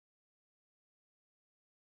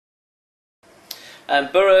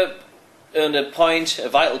Boro earned a point, a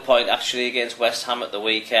vital point actually, against West Ham at the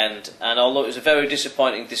weekend, and although it was a very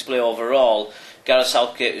disappointing display overall, Gareth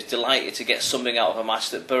Southgate was delighted to get something out of a match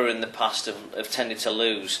that Boro in the past have tended to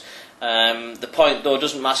lose. The point though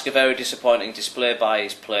doesn't mask a very disappointing display by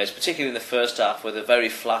his players, particularly in the first half, with a very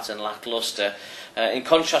flat and lacklustre, in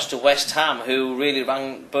contrast to West Ham, who really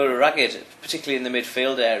ran Boro ragged, particularly in the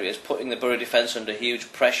midfield areas, putting the Boro defence under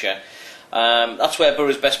huge pressure. That's where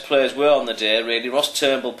Boro's best players were on the day, really. Ross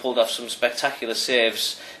Turnbull pulled off some spectacular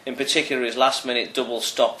saves, in particular his last minute double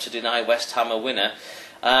stop to deny West Ham a winner.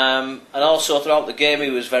 And also throughout the game he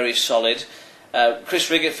was very solid. Chris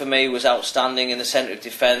Riggott for me was outstanding in the centre of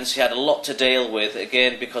defence. He had a lot to deal with,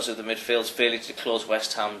 again because of the midfield's failure to close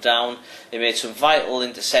West Ham down. He made some vital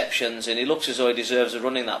interceptions and he looks as though he deserves a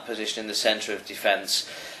run in that position in the centre of defence.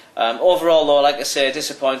 Overall though, like I say, a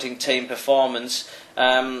disappointing team performance.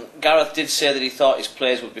 Gareth did say that he thought his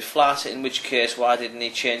players would be flat, in which case why didn't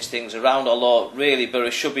he change things around, although really Boro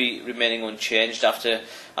should be remaining unchanged after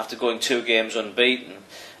going 2 games unbeaten.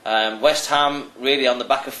 West Ham, really on the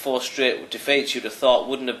back of 4 straight defeats, you'd have thought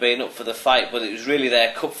wouldn't have been up for the fight, but it was really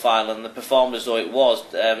their cup final and the performed as though it was.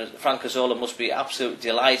 Frank Cazorla must be absolutely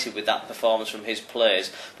delighted with that performance from his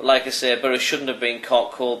players, but like I say, Boro shouldn't have been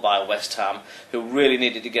caught cold by West Ham, who really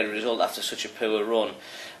needed to get a result after such a poor run.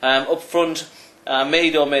 Up front,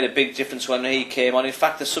 Mido made a big difference when he came on. In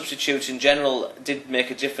fact, the substitutes in general did make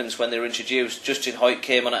a difference when they were introduced. Justin Hoyt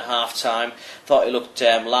came on at half-time, thought he looked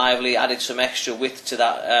lively, added some extra width to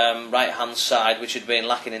that right-hand side, which had been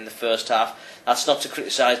lacking in the first half. That's not to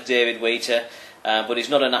criticise David Wheater, but he's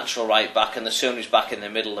not a natural right-back, and the sooner he's back in the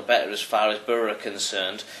middle, the better as far as Boro are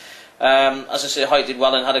concerned. As I say, Hoyt did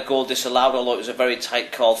well and had a goal disallowed, although it was a very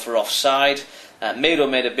tight call for offside. Mido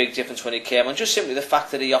made a big difference when he came on, just simply the fact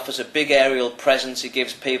that he offers a big aerial presence. He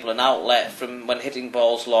gives people an outlet from when hitting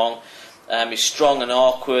balls long. He's strong and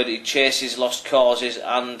awkward, he chases lost causes,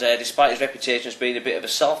 and despite his reputation as being a bit of a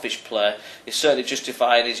selfish player, he's certainly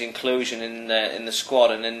justified his inclusion in the squad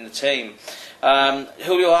and in the team.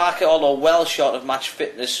 Julio Arca, although well short of match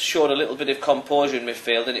fitness, showed a little bit of composure in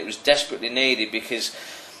midfield, and it was desperately needed because,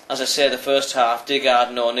 as I say, the first half, Digard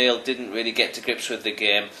and O'Neill didn't really get to grips with the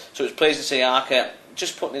game. So it was pleasing to see Arca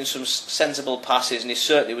just putting in some sensible passes, and he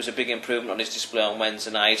certainly was a big improvement on his display on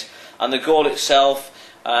Wednesday night. And the goal itself,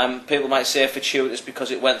 people might say fortuitous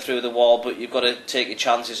because it went through the wall, but you've got to take your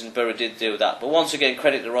chances, and Boro did do that. But once again,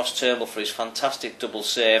 credit to Ross Turnbull for his fantastic double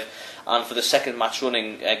save, and for the second match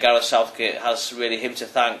running, Gareth Southgate has really him to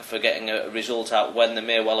thank for getting a result out when they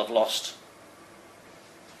may well have lost.